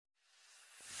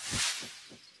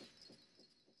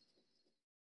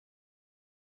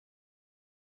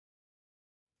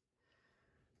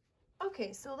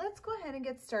Okay, so let's go ahead and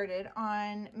get started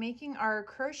on making our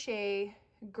crochet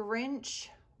Grinch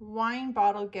wine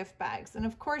bottle gift bags. And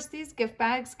of course, these gift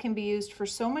bags can be used for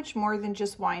so much more than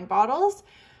just wine bottles.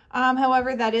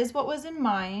 However, that is what was in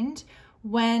mind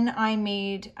when I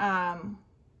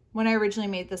originally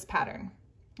made this pattern.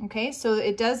 Okay, so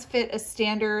it does fit a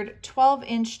standard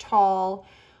 12-inch tall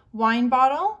wine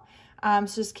bottle. So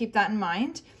just keep that in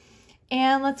mind.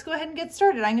 And let's go ahead and get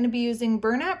started. I'm going to be using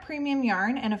Bernat premium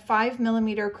yarn and a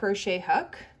 5mm crochet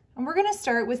hook. And we're going to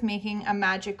start with making a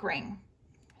magic ring.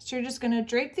 So you're just going to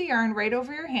drape the yarn right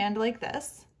over your hand like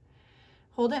this.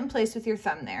 Hold it in place with your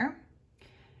thumb there.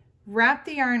 Wrap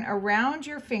the yarn around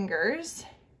your fingers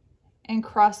and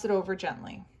cross it over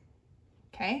gently.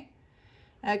 Okay?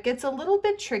 Now it gets a little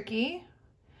bit tricky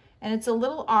and it's a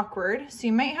little awkward, so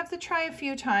you might have to try a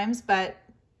few times, but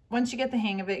once you get the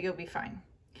hang of it, you'll be fine.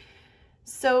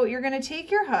 So you're going to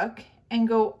take your hook and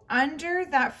go under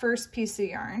that first piece of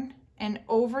yarn and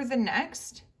over the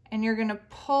next, and you're going to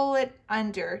pull it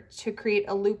under to create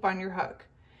a loop on your hook.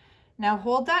 Now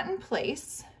hold that in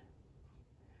place,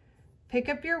 pick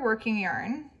up your working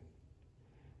yarn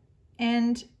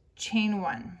and chain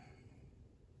one.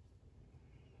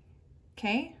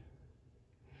 Okay,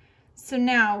 so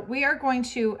now we are going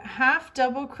to half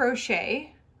double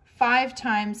crochet 5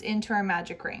 times into our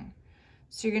magic ring.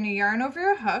 So you're going to yarn over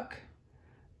your hook,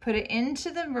 put it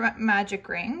into the magic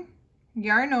ring,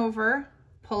 yarn over,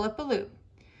 pull up a loop.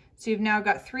 So you've now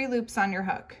got 3 loops on your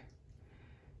hook.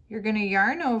 You're going to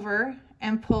yarn over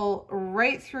and pull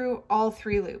right through all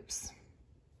 3 loops.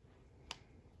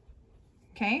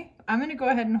 Okay, I'm going to go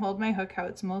ahead and hold my hook how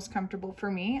it's most comfortable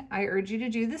for me. I urge you to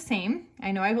do the same.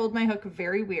 I know I hold my hook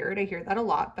very weird. I hear that a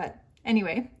lot, but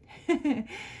anyway,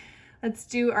 let's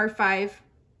do our 5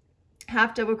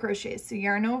 half double crochets. So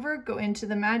yarn over, go into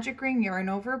the magic ring, yarn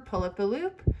over, pull up a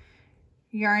loop,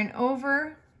 yarn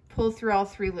over, pull through all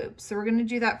 3 loops. So we're going to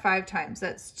do that 5 times.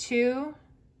 That's 2,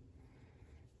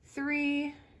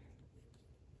 3,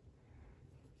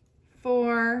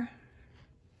 4,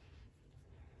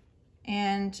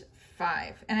 and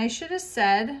 5. And I should have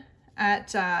said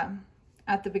at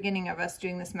the beginning of us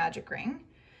doing this magic ring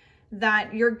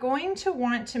that you're going to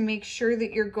want to make sure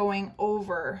that you're going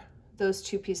over those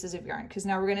 2 pieces of yarn, because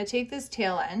now we're going to take this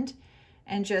tail end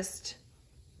and just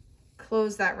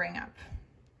close that ring up.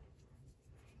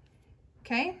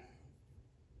 Okay,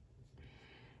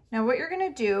 now what you're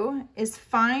going to do is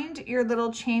find your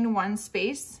little chain 1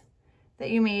 space that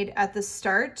you made at the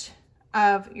start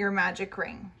of your magic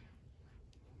ring,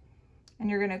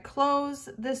 and you're going to close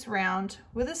this round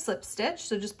with a slip stitch.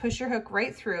 So just push your hook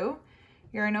right through,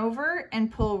 yarn over,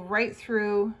 and pull right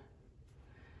through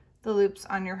the loops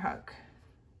on your hook.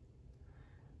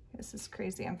 This is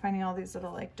crazy. I'm finding all these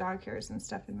little like dog hairs and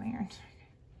stuff in my yarn.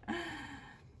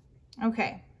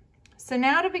 Okay, so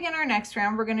now to begin our next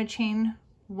round, we're going to chain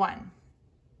 1.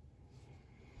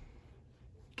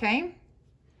 Okay,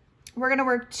 we're going to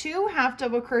work 2 half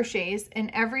double crochets in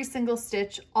every single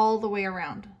stitch all the way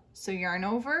around. So yarn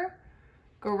over,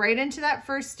 go right into that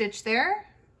first stitch there,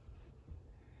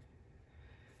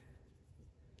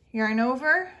 yarn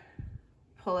over,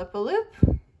 pull up a loop,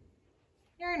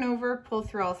 yarn over, pull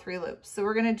through all 3 loops. So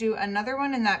we're going to do another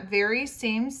one in that very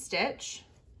same stitch.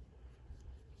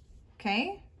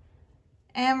 Okay,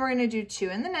 and we're going to do 2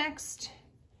 in the next,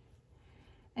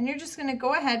 and you're just going to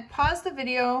go ahead, pause the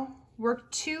video, work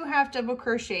 2 half double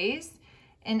crochets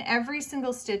in every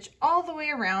single stitch all the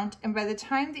way around, and by the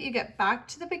time that you get back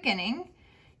to the beginning,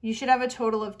 you should have a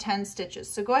total of 10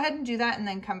 stitches. So go ahead and do that and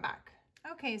then come back.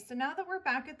 Okay, so now that we're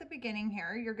back at the beginning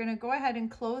here, you're going to go ahead and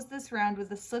close this round with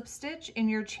a slip stitch in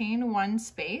your chain 1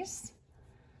 space.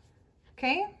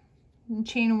 Okay, and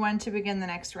chain 1 to begin the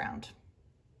next round.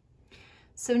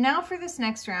 So now for this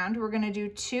next round, we're going to do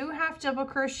 2 half double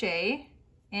crochet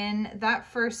in that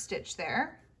first stitch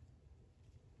there.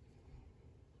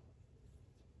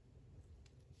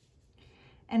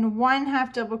 And 1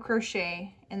 half double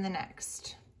crochet in the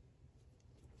next.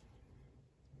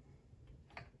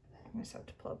 I just have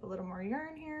to pull up a little more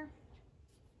yarn here.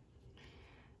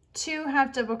 2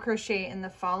 half double crochet in the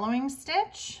following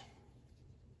stitch.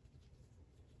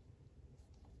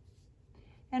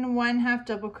 And 1 half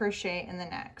double crochet in the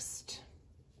next.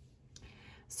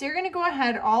 So you're going to go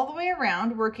ahead all the way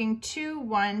around, working 2,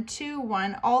 1, 2,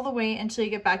 1, all the way until you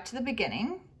get back to the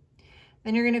beginning.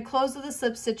 Then you're going to close with a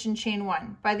slip stitch and chain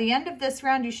 1. By the end of this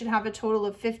round, you should have a total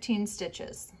of 15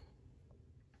 stitches.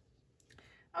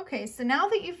 Okay, so now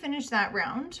that you've finished that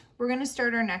round, we're going to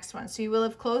start our next one. So you will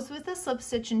have closed with a slip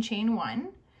stitch and chain 1.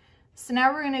 So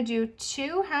now we're going to do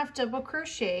 2 half double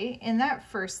crochet in that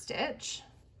first stitch.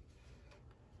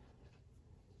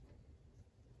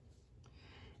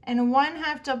 and 1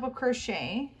 half double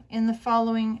crochet in the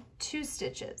following 2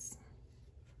 stitches.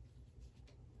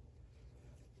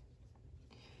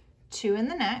 2 in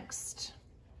the next,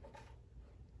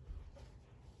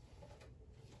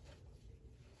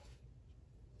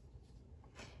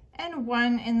 and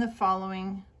 1 in the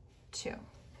following 2.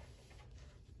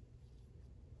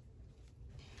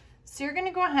 So you're going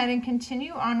to go ahead and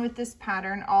continue on with this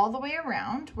pattern all the way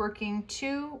around, working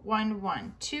 2, 1,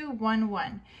 1, 2, 1,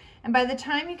 1. And by the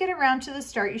time you get around to the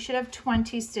start, you should have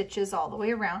 20 stitches all the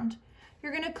way around.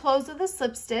 You're going to close with a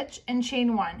slip stitch and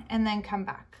chain 1 and then come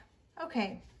back.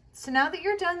 Okay, so now that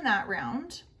you're done that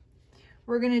round,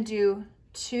 we're going to do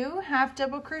 2 half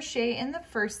double crochet in the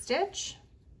first stitch,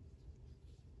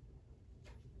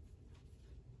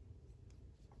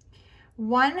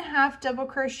 1 half double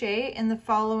crochet in the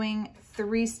following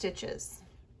 3 stitches.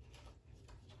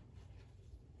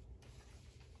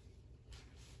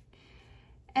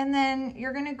 And then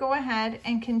you're going to go ahead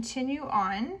and continue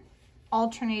on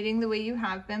alternating the way you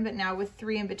have been, but now with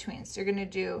 3 in between. So you're going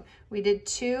to do, we did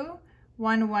 2,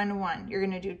 1, 1, 1. You're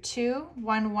going to do 2,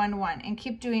 1, 1, 1, and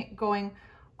keep going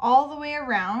all the way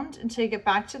around until you get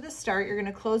back to the start. You're going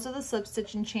to close with a slip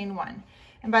stitch and chain 1.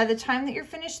 And by the time that you're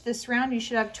finished this round, you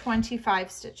should have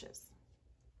 25 stitches.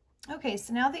 Okay,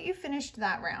 so now that you've finished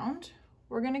that round,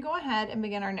 we're going to go ahead and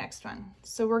begin our next one.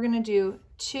 So we're going to do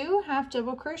 2 half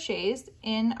double crochets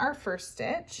in our first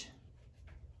stitch.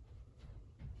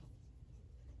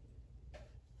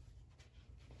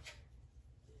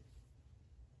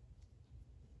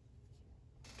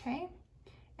 Okay,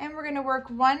 and we're going to work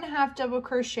 1 half double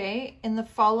crochet in the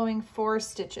following 4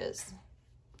 stitches.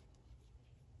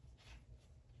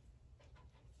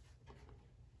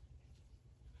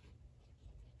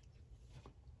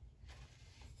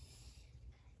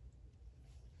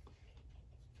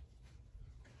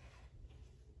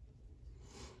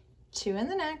 Two in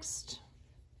the next,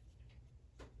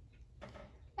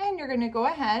 and you're going to go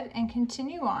ahead and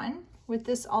continue on with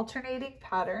this alternating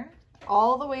pattern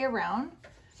all the way around,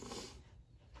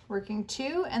 working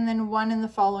 2 and then 1 in the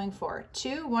following 4,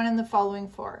 2, 1 in the following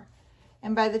 4.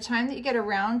 And by the time that you get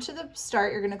around to the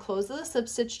start, you're going to close with a slip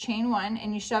stitch, chain 1,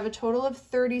 and you should have a total of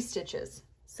 30 stitches.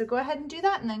 So go ahead and do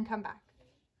that and then come back.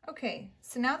 Okay,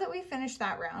 so now that we finished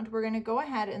that round, we're going to go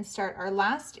ahead and start our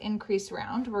last increase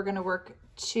round. We're going to work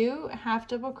 2 half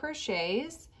double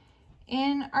crochets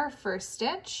in our first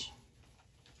stitch,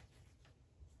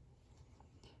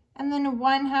 and then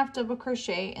 1 half double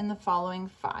crochet in the following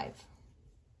 5.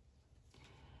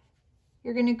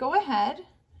 You're going to go ahead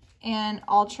and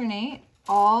alternate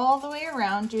all the way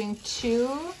around, doing 2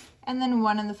 and then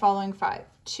 1 in the following 5,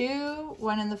 2,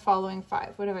 1 in the following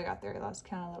 5. What have I got there? I lost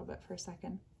count a little bit for a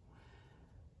second.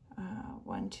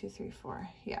 1, 2, 3, 4.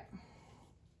 Yeah.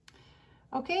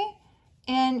 Okay.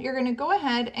 And you're going to go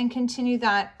ahead and continue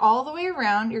that all the way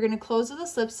around. You're going to close with a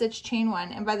slip stitch, chain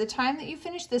 1, and by the time that you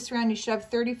finish this round, you should have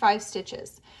 35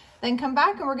 stitches. Then come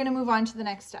back and we're going to move on to the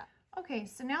next step. Okay,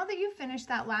 so now that you've finished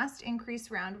that last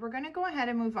increase round, we're going to go ahead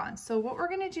and move on. So what we're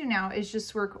going to do now is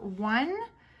just work 1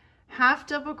 half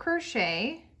double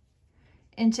crochet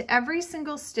into every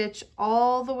single stitch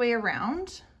all the way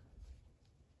around.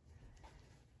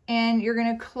 And you're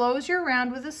going to close your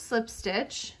round with a slip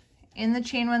stitch in the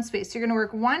chain 1 space. So you're going to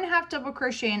work 1 half double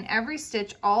crochet in every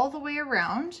stitch all the way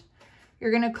around.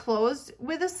 You're going to close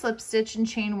with a slip stitch and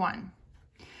chain 1.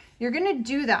 You're going to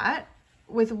do that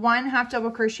with 1 half double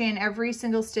crochet in every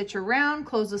single stitch around,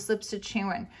 close the slip stitch, chain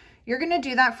 1. You're going to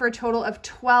do that for a total of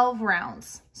 12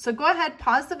 rounds. So go ahead,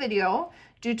 pause the video,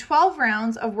 do 12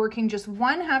 rounds of working just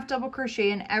 1 half double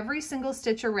crochet in every single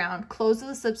stitch around, close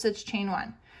the slip stitch, chain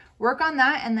 1. Work on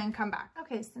that and then come back.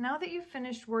 Okay, so now that you've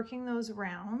finished working those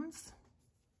rounds,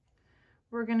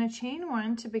 we're going to chain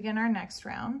 1 to begin our next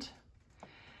round.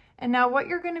 And now what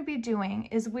you're going to be doing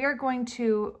is we are going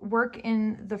to work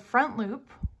in the front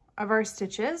loop of our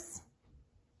stitches,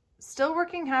 still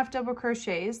working half double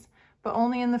crochets, but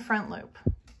only in the front loop.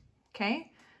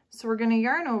 Okay, so we're going to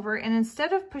yarn over, and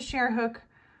instead of pushing our hook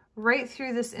right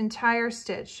through this entire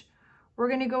stitch, we're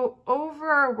going to go over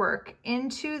our work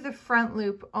into the front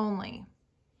loop only,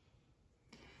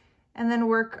 and then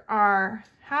work our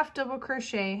half double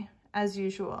crochet as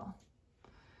usual.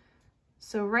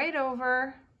 So right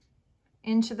over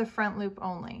into the front loop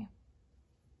only.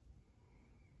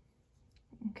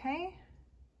 Okay,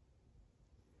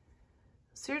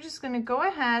 so you're just going to go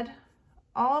ahead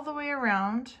all the way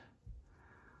around,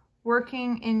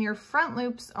 working in your front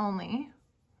loops only,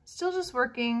 still just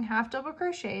working half double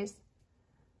crochets,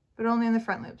 but only in the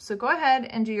front loop. So go ahead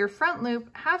and do your front loop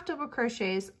half double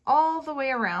crochets all the way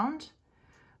around,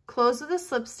 close with a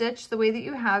slip stitch the way that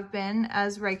you have been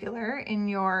as regular in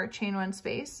your chain 1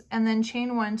 space, and then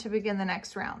chain 1 to begin the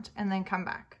next round, and then come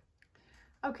back.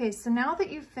 Okay, so now that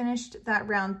you've finished that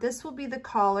round, this will be the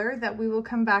collar that we will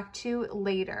come back to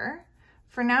later.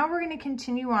 For now, we're going to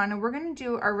continue on, and we're going to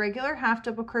do our regular half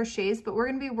double crochets, but we're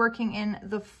going to be working in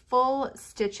the full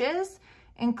stitches,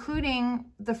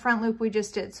 including the front loop we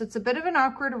just did. So it's a bit of an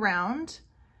awkward round,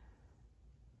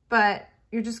 but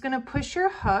you're just going to push your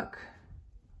hook.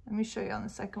 Let me show you on the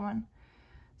second one.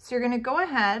 So you're going to go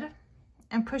ahead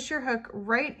and push your hook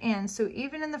right in. So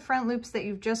even in the front loops that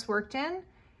you've just worked in,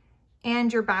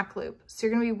 and your back loop. So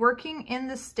you're going to be working in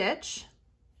the stitch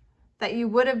that you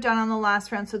would have done on the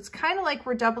last round. So it's kind of like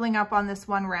we're doubling up on this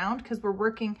one round because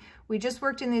we just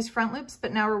worked in these front loops,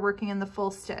 but now we're working in the full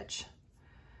stitch.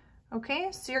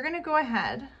 Okay, so you're going to go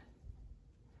ahead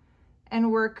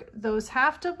and work those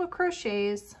half double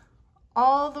crochets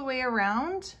all the way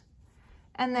around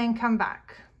and then come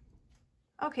back.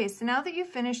 Okay, so now that you've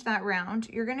finished that round,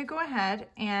 you're going to go ahead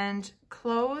and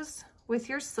close with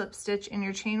your slip stitch in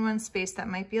your chain 1 space. That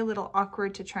might be a little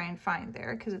awkward to try and find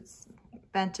there because it's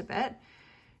bent a bit.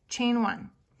 Chain 1.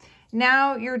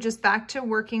 Now you're just back to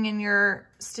working in your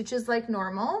stitches like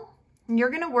normal. You're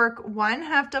going to work 1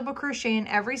 half double crochet in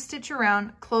every stitch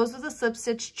around, close with a slip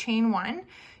stitch, chain 1.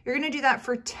 You're going to do that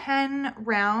for 10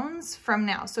 rounds from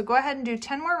now. So go ahead and do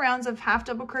 10 more rounds of half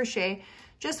double crochet,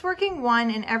 just working 1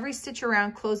 in every stitch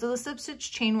around, close with a slip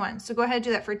stitch, chain 1. So go ahead and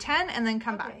do that for 10 and then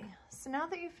come back. So now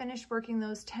that you've finished working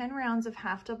those 10 rounds of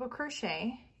half double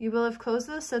crochet, you will have closed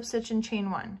the slip stitch and chain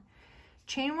 1.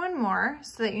 Chain 1 more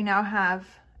so that you now have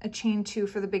a chain 2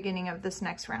 for the beginning of this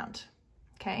next round.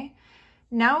 Okay,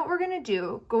 now what we're going to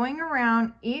do, going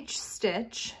around each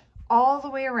stitch all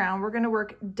the way around, we're going to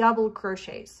work double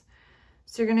crochets.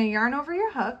 So you're going to yarn over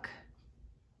your hook,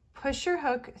 push your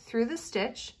hook through the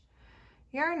stitch,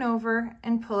 yarn over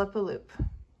and pull up a loop.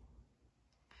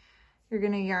 You're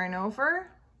going to yarn over,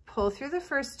 pull through the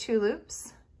first 2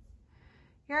 loops,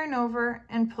 yarn over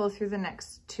and pull through the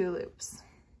next 2 loops.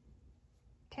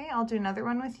 Okay, I'll do another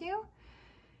one with you.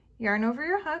 Yarn over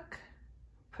your hook,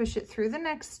 push it through the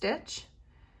next stitch,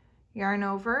 yarn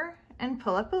over and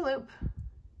pull up a loop,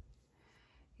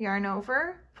 yarn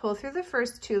over, pull through the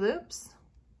first 2 loops,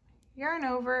 yarn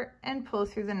over and pull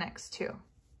through the next 2.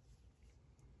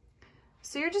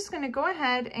 So you're just going to go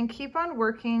ahead and keep on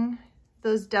working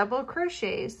those double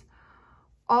crochets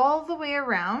all the way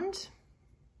around,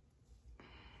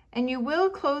 and you will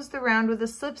close the round with a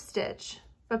slip stitch,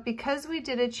 but because we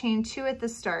did a chain 2 at the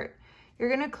start, you're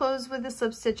going to close with a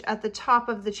slip stitch at the top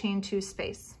of the chain 2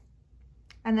 space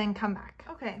and then come back.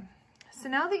 Okay, so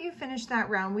now that you've finished that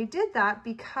round, we did that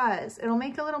because it'll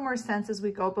make a little more sense as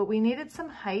we go, but we needed some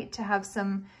height to have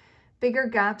some bigger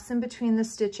gaps in between the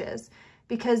stitches,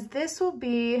 because this will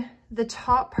be the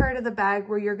top part of the bag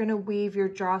where you're going to weave your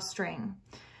drawstring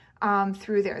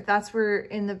through there. That's where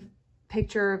in the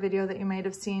picture or video that you might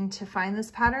have seen to find this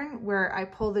pattern where I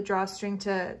pull the drawstring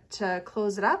to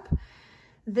close it up,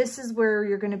 this is where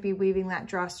you're going to be weaving that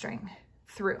drawstring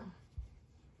through.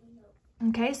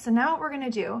 Okay, so now what we're going to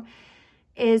do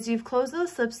is you've closed the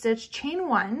slip stitch, chain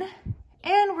 1,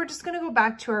 and we're just going to go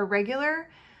back to our regular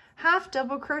half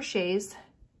double crochets,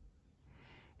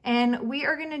 and we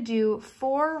are going to do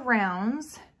 4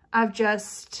 rounds of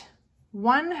just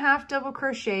 1 half double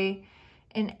crochet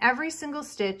in every single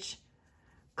stitch,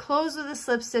 close with a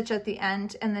slip stitch at the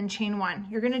end, and then chain 1.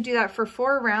 You're going to do that for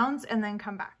 4 rounds and then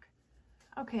come back.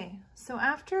 Okay, so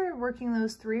after working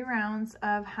those 3 rounds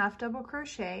of half double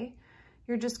crochet,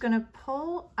 you're just going to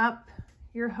pull up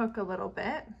your hook a little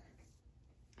bit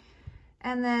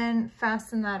and then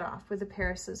fasten that off with a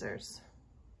pair of scissors.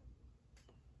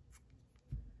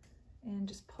 And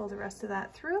just pull the rest of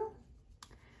that through.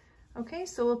 Okay,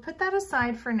 so we'll put that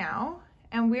aside for now,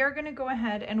 and we are going to go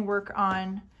ahead and work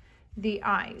on the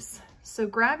eyes. So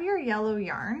grab your yellow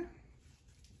yarn,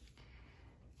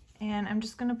 and I'm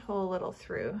just going to pull a little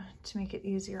through to make it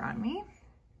easier on me.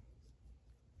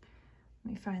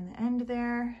 Let me find the end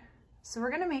there. So we're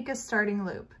going to make a starting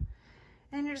loop,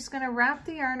 and you're just going to wrap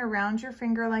the yarn around your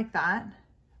finger like that,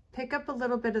 pick up a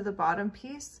little bit of the bottom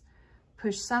piece,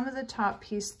 push some of the top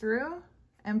piece through,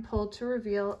 and pull to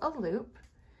reveal a loop,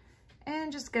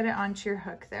 and just get it onto your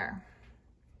hook there.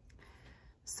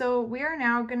 So we are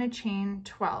now going to chain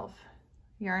 12.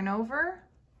 Yarn over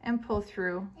and pull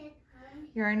through,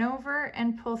 yarn over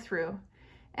and pull through,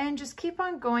 and just keep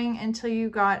on going until you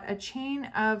got a chain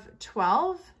of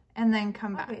 12 and then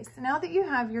come back. Okay, so now that you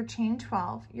have your chain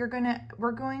 12,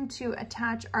 we're going to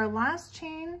attach our last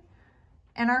chain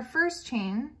and our first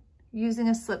chain using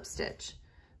a slip stitch.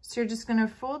 So you're just going to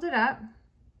fold it up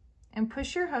and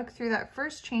push your hook through that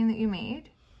first chain that you made.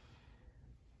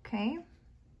 Okay.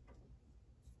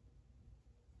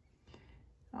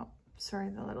 Oh, sorry,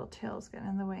 the little tail's getting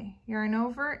in the way. Yarn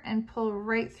over and pull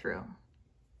right through.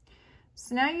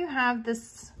 So now you have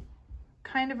this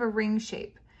kind of a ring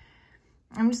shape.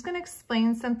 I'm just going to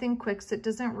explain something quick so it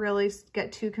doesn't really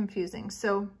get too confusing.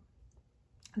 So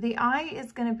the eye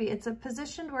is going to be, it's a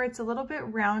position where it's a little bit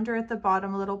rounder at the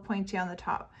bottom, a little pointy on the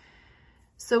top.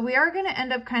 So we are going to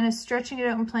end up kind of stretching it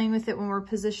out and playing with it when we're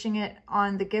positioning it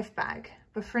on the gift bag.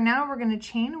 But for now, we're going to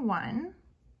chain 1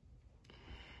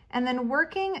 and then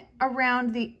working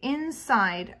around the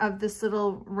inside of this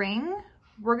little ring,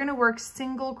 we're going to work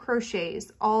single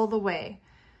crochets all the way.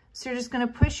 So you're just going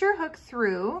to push your hook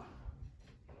through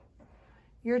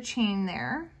your chain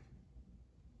there.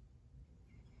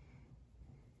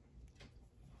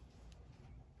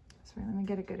 Sorry, let me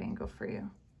get a good angle for you.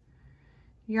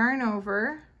 Yarn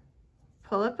over,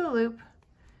 pull up a loop,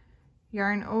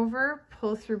 yarn over,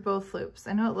 pull through both loops.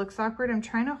 I know it looks awkward. I'm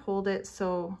trying to hold it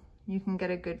so you can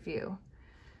get a good view.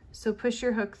 So push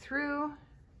your hook through,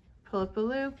 pull up a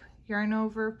loop, yarn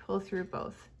over, pull through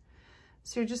both.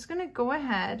 So you're just going to go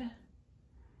ahead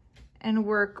and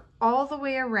work all the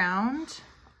way around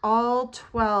all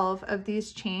 12 of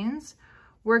these chains,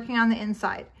 working on the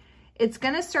inside. It's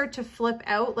going to start to flip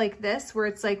out like this, where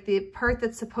it's like the part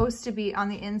that's supposed to be on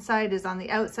the inside is on the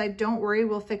outside. Don't worry,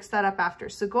 we'll fix that up after.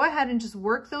 So go ahead and just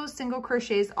work those single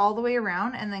crochets all the way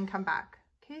around and then come back.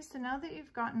 Okay, so now that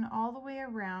you've gotten all the way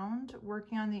around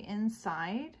working on the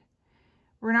inside,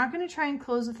 we're not going to try and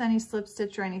close with any slip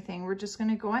stitch or anything. We're just going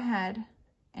to go ahead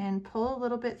and pull a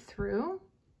little bit through,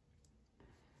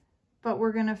 but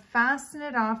we're going to fasten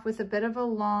it off with a bit of a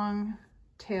long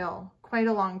tail, quite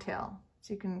a long tail.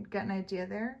 So you can get an idea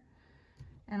there,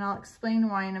 and I'll explain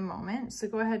why in a moment. So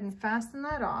go ahead and fasten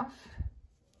that off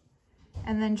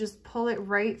and then just pull it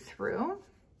right through.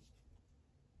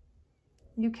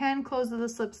 You can close with a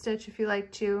slip stitch if you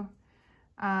like to.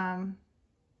 I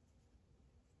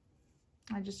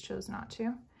just chose not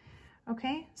to.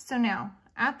 Okay, so now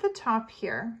at the top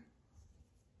here,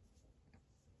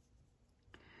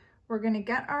 we're going to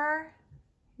get our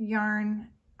yarn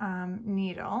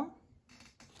needle.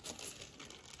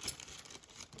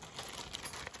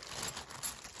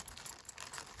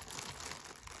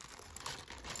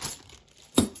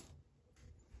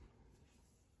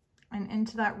 And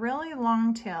into that really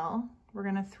long tail, we're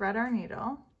going to thread our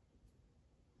needle.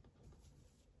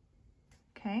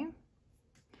 Okay.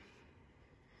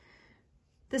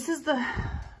 This is the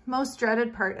most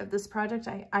dreaded part of this project.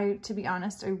 To be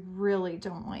honest, I really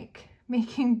don't like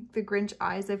making the Grinch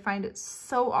eyes. I find it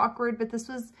so awkward, but this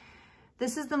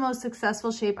is the most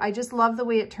successful shape. I just love the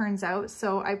way it turns out.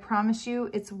 So I promise you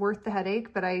it's worth the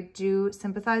headache, but I do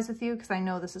sympathize with you because I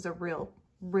know this is a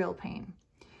real pain.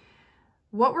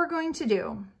 What we're going to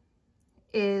do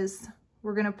is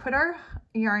we're going to put our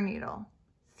yarn needle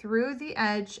through the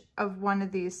edge of one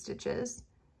of these stitches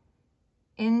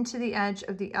into the edge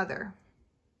of the other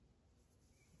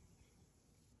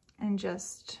and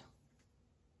just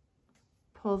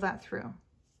pull that through.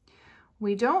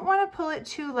 We don't want to pull it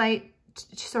too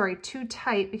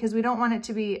tight because we don't want it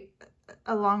to be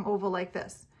a long oval like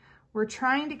this. We're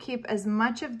trying to keep as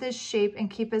much of this shape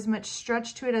and keep as much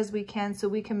stretch to it as we can so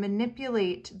we can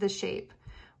manipulate the shape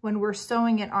when we're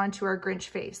sewing it onto our Grinch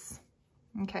face.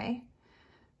 Okay,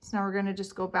 so now we're going to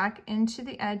just go back into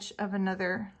the edge of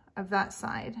another of that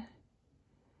side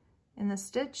in the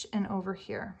stitch and over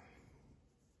here.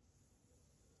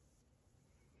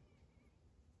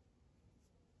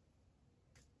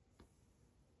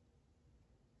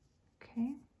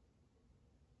 Okay.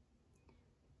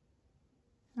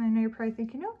 I know you're probably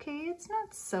thinking, okay, it's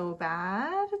not so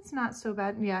bad. It's not so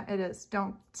bad. Yeah, it is.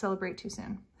 Don't celebrate too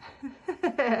soon.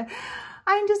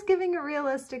 I'm just giving a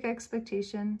realistic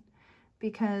expectation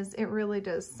because it really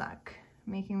does suck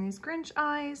making these Grinch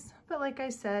eyes. But like I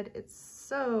said, it's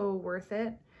so worth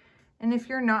it. And if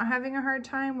you're not having a hard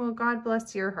time, well, God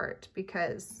bless your heart,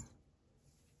 because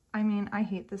I mean, I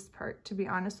hate this part, to be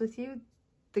honest with you.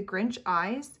 The Grinch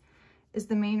eyes is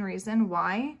the main reason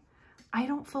why I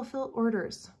don't fulfill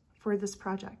orders for this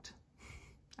project.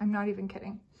 I'm not even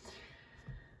kidding.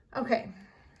 Okay,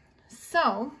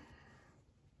 so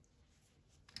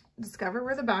discover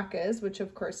where the back is, which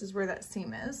of course is where that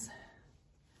seam is.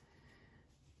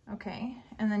 Okay,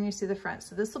 and then you see the front.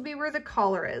 So this will be where the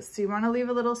collar is. So you want to leave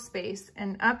a little space,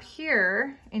 and up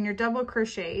here in your double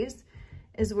crochets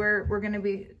is where we're going to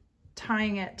be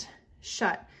tying it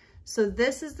shut. So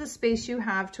this is the space you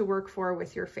have to work for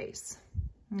with your face.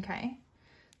 Okay,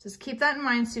 just keep that in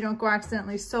mind so you don't go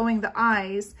accidentally sewing the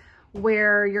eyes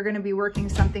where you're going to be working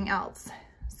something else.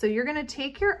 So you're going to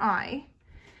take your eye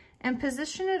and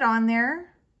position it on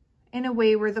there in a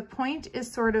way where the point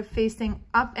is sort of facing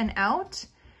up and out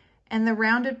and the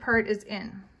rounded part is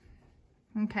in,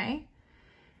 okay?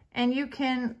 And you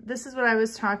can, this is what I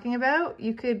was talking about,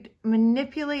 you could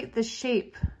manipulate the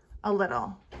shape a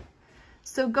little.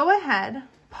 So go ahead,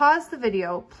 pause the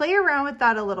video, play around with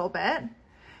that a little bit.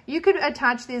 You could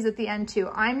attach these at the end too.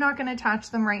 I'm not going to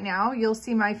attach them right now. You'll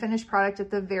see my finished product at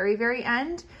the very, very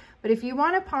end. But if you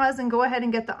want to pause and go ahead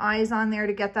and get the eyes on there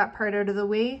to get that part out of the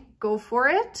way, go for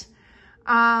it.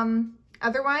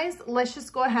 Otherwise, let's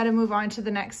just go ahead and move on to the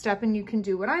next step, and you can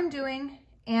do what I'm doing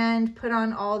and put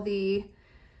on all the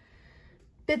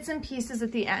bits and pieces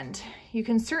at the end. You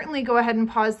can certainly go ahead and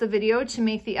pause the video to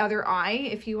make the other eye.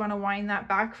 If you want to wind that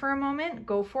back for a moment,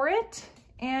 go for it.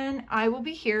 And I will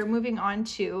be here moving on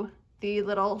to the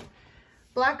little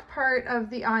black part of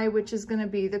the eye, which is going to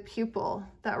be the pupil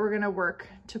that we're going to work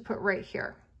to put right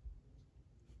here.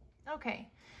 Okay,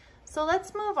 so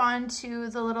let's move on to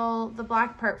the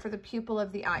black part for the pupil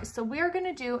of the eye. So we are going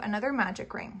to do another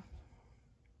magic ring.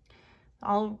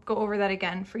 I'll go over that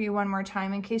again for you one more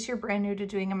time in case you're brand new to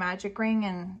doing a magic ring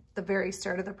and the very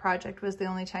start of the project was the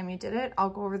only time you did it.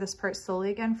 I'll go over this part slowly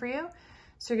again for you.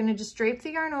 So you're going to just drape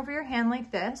the yarn over your hand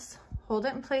like this, hold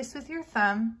it in place with your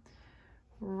thumb,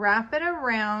 wrap it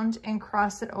around and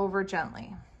cross it over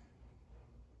gently.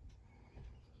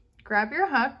 Grab your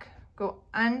hook, go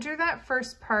under that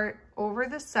first part, over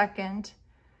the second,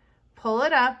 pull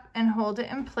it up and hold it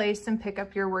in place and pick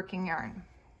up your working yarn.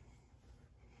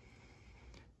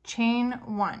 Chain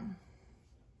 1.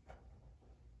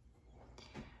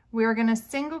 We're going to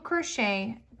single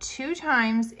crochet 2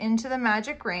 times into the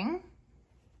magic ring.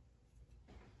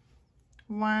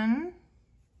 1,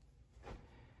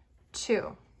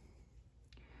 2.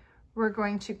 We're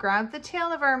going to grab the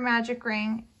tail of our magic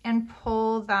ring and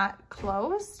pull that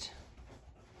closed.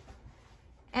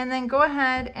 And then go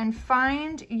ahead and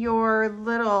find your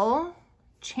little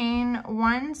chain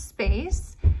 1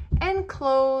 space and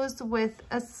close with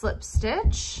a slip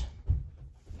stitch.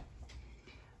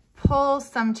 Pull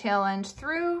some tail end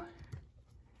through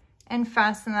and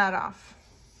fasten that off.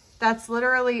 That's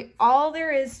literally all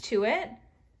there is to it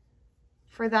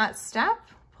for that step.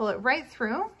 Pull it right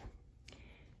through.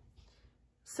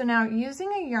 So now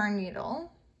using a yarn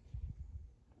needle,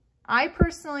 I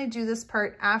personally do this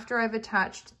part after I've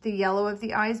attached the yellow of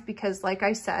the eyes because like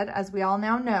I said, as we all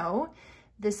now know,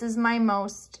 this is my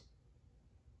most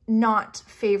not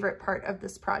favorite part of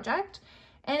this project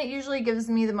and it usually gives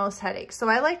me the most headache. So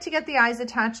I like to get the eyes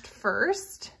attached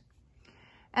first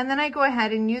and then I go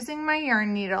ahead and using my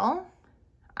yarn needle,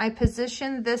 I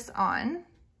position this on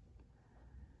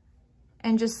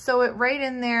and just sew it right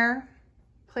in there,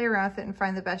 play around with it and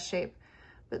find the best shape,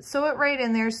 but sew it right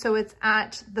in there so it's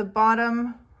at the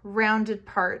bottom rounded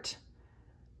part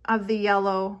of the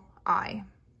yellow eye,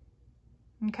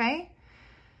 okay?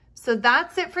 So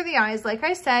that's it for the eyes. Like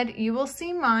I said, you will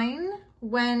see mine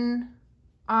when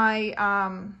I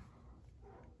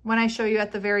show you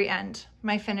at the very end,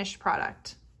 my finished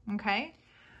product, okay?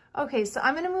 Okay, so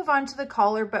I'm gonna move on to the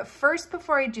collar, but first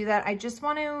before I do that, I just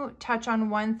want to touch on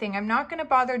one thing. I'm not gonna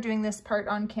bother doing this part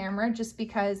on camera just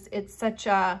because it's such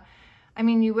a, I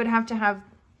mean, you would have to have,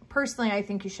 personally, I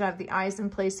think you should have the eyes in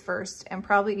place first and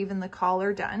probably even the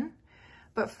collar done.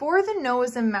 But for the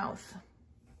nose and mouth,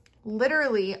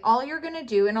 literally all you're gonna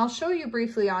do, and I'll show you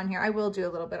briefly on here, I will do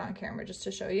a little bit on camera just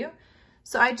to show you.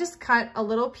 So I just cut a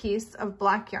little piece of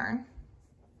black yarn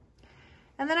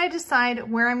and then I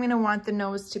decide where I'm gonna want the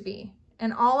nose to be.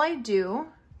 And all I do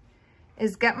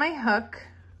is get my hook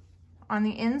on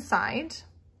the inside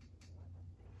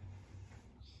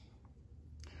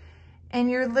and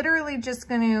you're literally just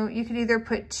gonna, you could either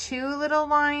put 2 little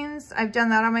lines. I've done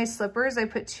that on my slippers. I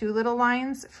put 2 little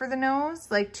lines for the nose,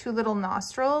 like 2 little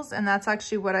nostrils. And that's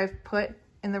actually what I've put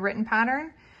in the written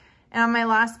pattern. And on my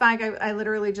last bag, I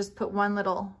literally just put 1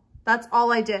 little, that's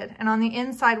all I did. And on the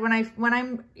inside, when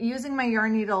I'm using my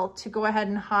yarn needle to go ahead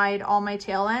and hide all my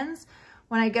tail ends,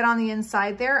 when I get on the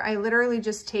inside there, I literally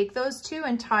just take those 2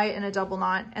 and tie it in a double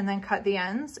knot and then cut the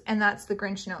ends. And that's the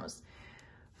Grinch nose.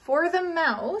 For the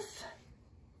mouth,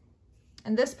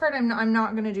 and this part, I'm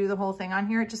not going to do the whole thing on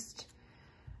here, just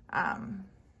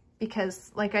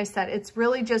because like I said, it's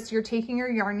really just, you're taking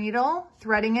your yarn needle,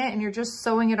 threading it, and you're just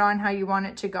sewing it on how you want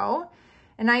it to go.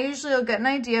 And I usually will get an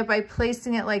idea by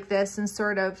placing it like this and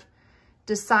sort of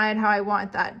decide how I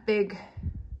want that big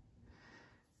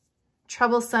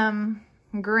troublesome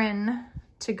grin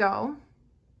to go.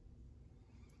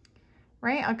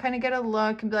 right? I'll kind of get a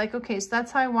look and be like, okay, so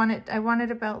that's how I want it. I want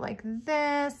it about like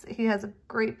this. He has a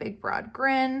great big broad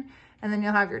grin, and then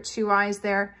you'll have your 2 eyes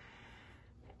there.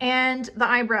 And the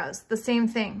eyebrows, the same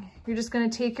thing. You're just gonna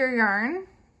take your yarn,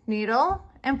 needle,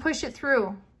 and push it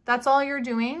through. That's all you're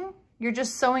doing. You're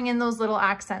just sewing in those little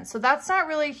accents. So that's not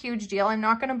really a huge deal. I'm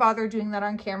not gonna bother doing that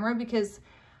on camera because,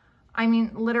 I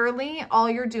mean, literally all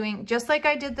you're doing, just like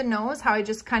I did the nose, how I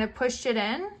just kind of pushed it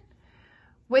in,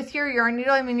 with your yarn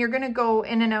needle, I mean, you're gonna go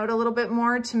in and out a little bit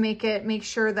more to make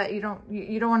sure that you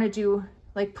don't wanna do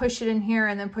like push it in here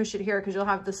and then push it here because you'll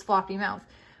have this floppy mouth.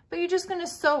 But you're just gonna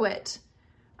sew it.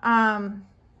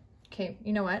 Okay,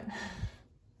 you know what?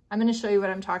 I'm gonna show you what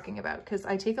I'm talking about because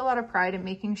I take a lot of pride in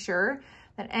making sure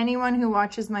that anyone who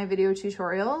watches my video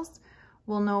tutorials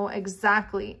will know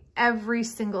exactly every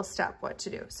single step what to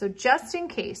do. So just in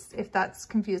case, if that's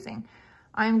confusing,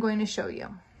 I'm going to show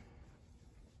you.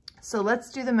 So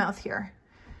let's do the mouth here.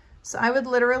 So I would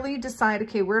literally decide,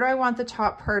 okay, where do I want the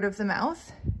top part of the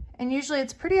mouth? And usually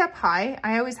it's pretty up high.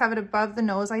 I always have it above the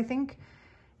nose, I think,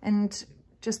 and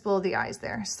just below the eyes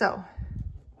there. So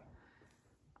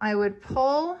I would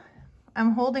pull,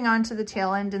 I'm holding on to the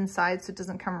tail end inside so it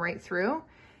doesn't come right through.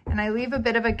 And I leave a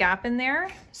bit of a gap in there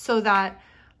so that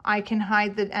I can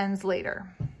hide the ends later.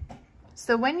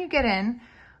 So when you get in,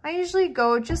 I usually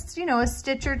go just, you know, a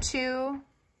stitch or two.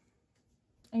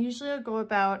 I usually go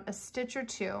about a stitch or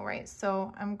two, right?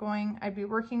 So I'd be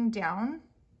working down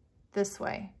this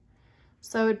way.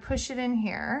 So I would push it in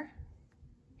here.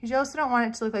 Because you also don't want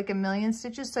it to look like a million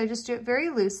stitches, so I just do it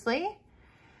very loosely.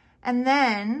 And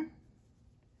then,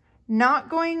 not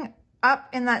going up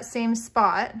in that same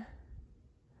spot,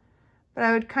 but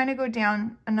I would kind of go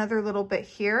down another little bit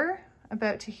here,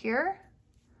 about to here.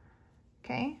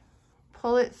 Okay,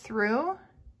 pull it through,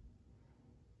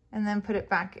 and then put it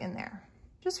back in there.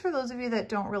 Just for those of you that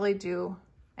don't really do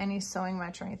any sewing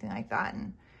much or anything like that.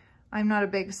 And I'm not a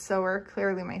big sewer,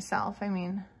 clearly myself, I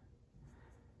mean,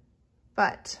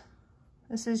 but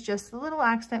this is just the little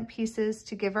accent pieces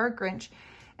to give our Grinch.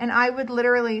 And I would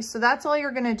literally, so that's all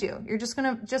you're gonna do. You're just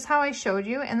gonna, just how I showed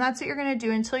you, and that's what you're gonna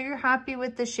do until you're happy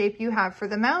with the shape you have for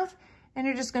the mouth, and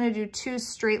you're just gonna do 2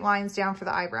 straight lines down for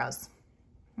the eyebrows,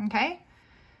 okay?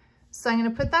 So I'm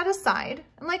gonna put that aside.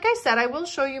 And like I said, I will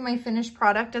show you my finished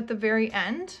product at the very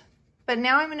end, but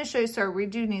now I'm gonna show you, sorry, we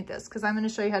do need this because I'm gonna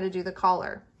show you how to do the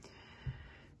collar.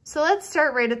 So let's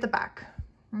start right at the back,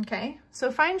 okay?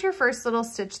 So find your first little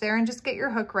stitch there and just get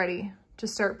your hook ready to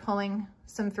start pulling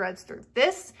some threads through.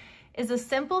 This is a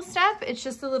simple step. It's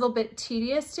just a little bit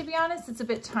tedious, to be honest. It's a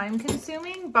bit time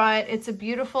consuming, but it's a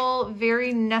beautiful,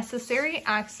 very necessary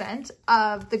accent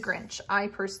of the Grinch, I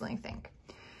personally think.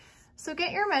 So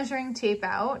get your measuring tape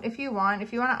out if you want.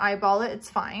 If you want to eyeball it, it's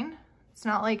fine. It's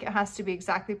not like it has to be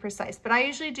exactly precise, but I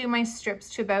usually do my strips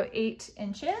to about 8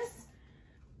 inches.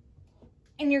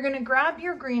 And you're gonna grab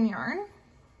your green yarn.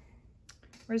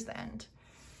 Where's the end?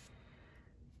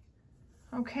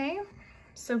 Okay,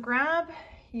 so grab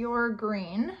your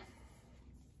green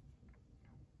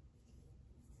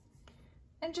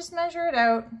and just measure it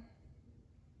out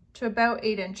to about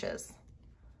 8 inches.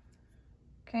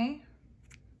 Okay.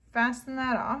 Fasten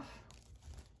that off.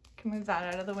 You can move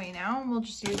that out of the way now. We'll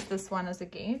just use this one as a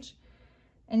gauge.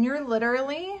 And you're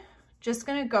literally just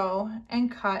gonna go and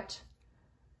cut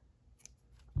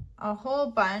a whole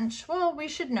bunch. Well, we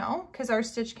should know because our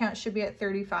stitch count should be at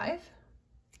 35.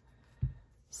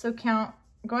 So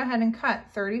go ahead and cut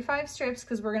 35 strips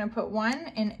because we're gonna put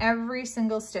 1 in every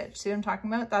single stitch. See what I'm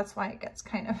talking about? That's why it gets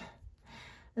kind of,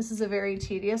 this is a very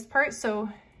tedious part. So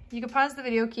you can pause the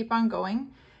video, keep on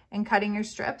going and cutting your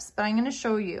strips, but I'm gonna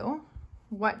show you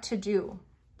what to do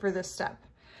for this step.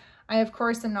 I, of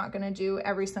course, am not gonna do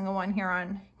every single one here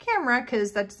on camera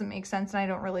because that doesn't make sense and I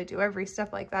don't really do every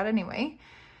step like that anyway.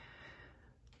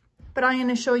 But I'm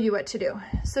gonna show you what to do.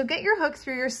 So get your hook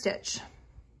through your stitch.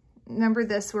 Remember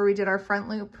this where we did our front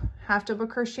loop half double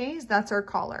crochets, that's our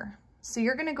collar. So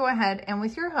you're gonna go ahead and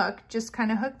with your hook, just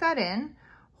kind of hook that in,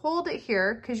 hold it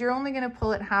here because you're only gonna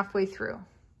pull it halfway through.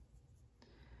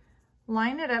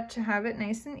 Line it up to have it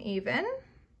nice and even.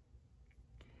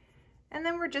 And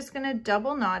then we're just gonna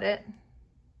double knot it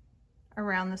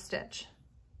around the stitch.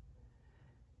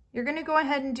 You're gonna go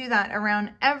ahead and do that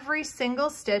around every single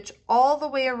stitch all the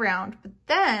way around, but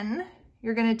then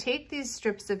you're gonna take these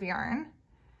strips of yarn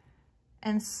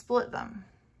and split them.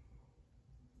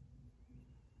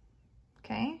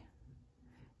 Okay?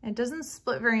 It doesn't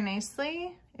split very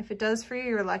nicely. If it does for you,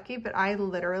 you're lucky, but I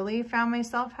literally found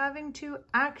myself having to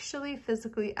actually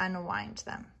physically unwind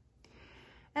them.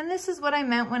 And this is what I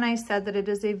meant when I said that it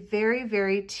is a very,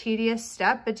 very tedious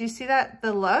step, but do you see that,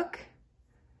 the look?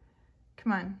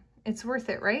 Come on, it's worth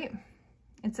it, right?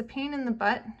 It's a pain in the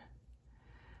butt,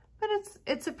 but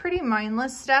it's a pretty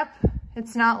mindless step.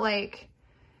 It's not like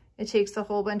it takes a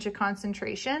whole bunch of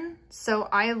concentration. So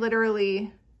I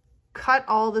literally cut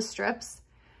all the strips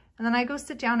and then I go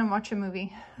sit down and watch a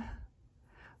movie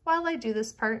while I do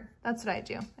this part. That's what I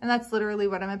do. And that's literally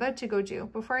what I'm about to go do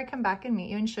before I come back and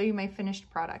meet you and show you my finished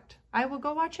product. I will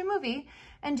go watch a movie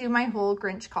and do my whole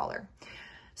Grinch collar.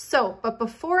 So, but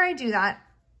before I do that,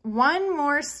 one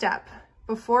more step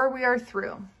before we are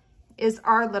through is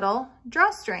our little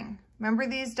drawstring. Remember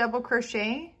these double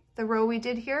crochet, the row we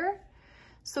did here?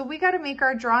 So we got to make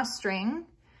our drawstring.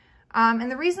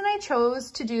 And the reason I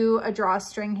chose to do a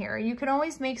drawstring here, you can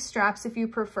always make straps if you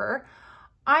prefer.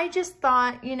 I just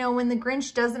thought, you know, when the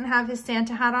Grinch doesn't have his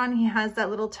Santa hat on, he has that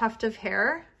little tuft of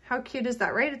hair. How cute is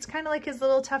that, right? It's kind of like his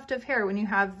little tuft of hair when you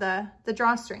have the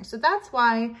drawstring. So that's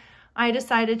why I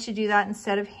decided to do that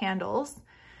instead of handles.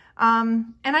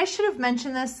 And I should have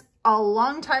mentioned this a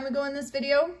long time ago in this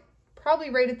video, probably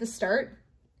right at the start,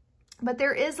 but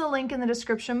there is a link in the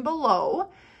description below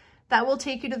that will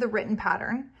take you to the written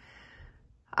pattern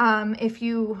if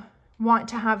you want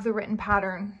to have the written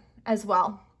pattern as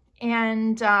well.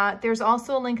 And there's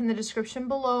also a link in the description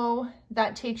below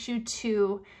that takes you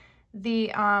to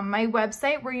the my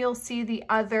website where you'll see the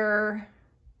other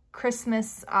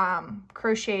Christmas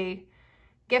crochet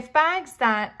gift bags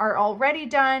that are already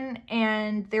done,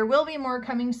 and there will be more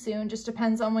coming soon. Just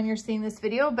depends on when you're seeing this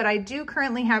video, but I do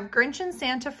currently have Grinch and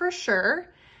Santa for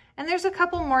sure, and there's a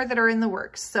couple more that are in the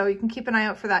works, so you can keep an eye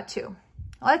out for that too.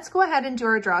 Let's go ahead and do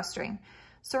our drawstring.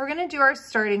 So we're going to do our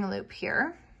starting loop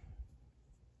here.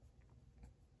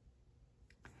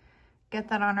 Get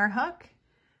that on our hook,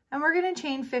 and we're going to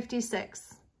chain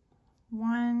 56.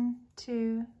 1,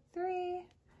 2, 3,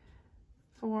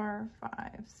 4, 5,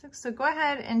 6. So go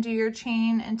ahead and do your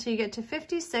chain until you get to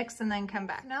 56 and then come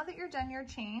back. Now that you're done your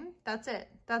chain, that's it.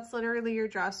 That's literally your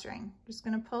drawstring. Just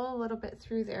going to pull a little bit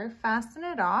through there, fasten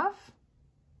it off.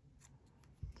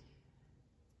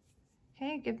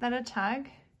 Okay, give that a tug.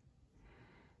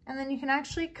 And then you can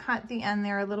actually cut the end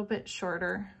there a little bit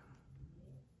shorter.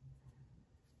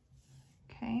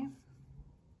 Okay,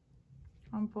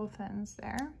 on both ends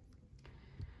there.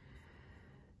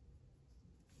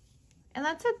 And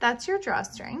that's it, that's your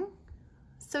drawstring.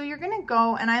 So you're gonna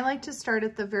go, and I like to start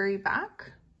at the very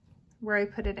back where I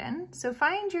put it in. So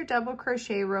find your double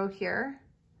crochet row here,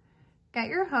 get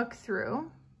your hook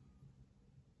through,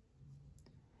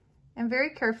 and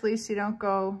very carefully so you don't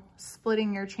go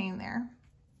splitting your chain there.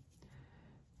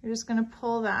 You're just gonna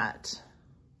pull that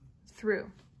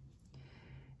through.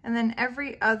 And then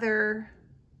every other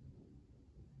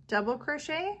double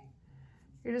crochet,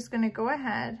 you're just gonna go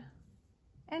ahead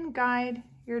and guide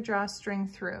your drawstring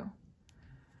through.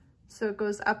 So it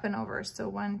goes up and over. So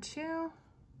 1, 2,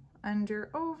 under,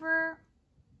 over.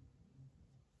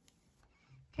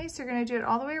 Okay, so you're gonna do it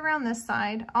all the way around this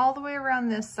side, all the way around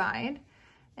this side.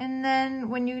 And then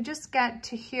when you just get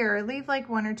to here, leave like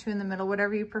 1 or 2 in the middle,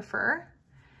 whatever you prefer.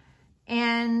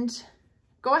 And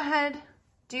go ahead,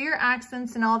 do your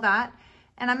accents and all that.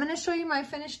 And I'm gonna show you my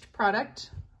finished product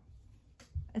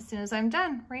as soon as I'm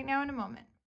done, right now in a moment.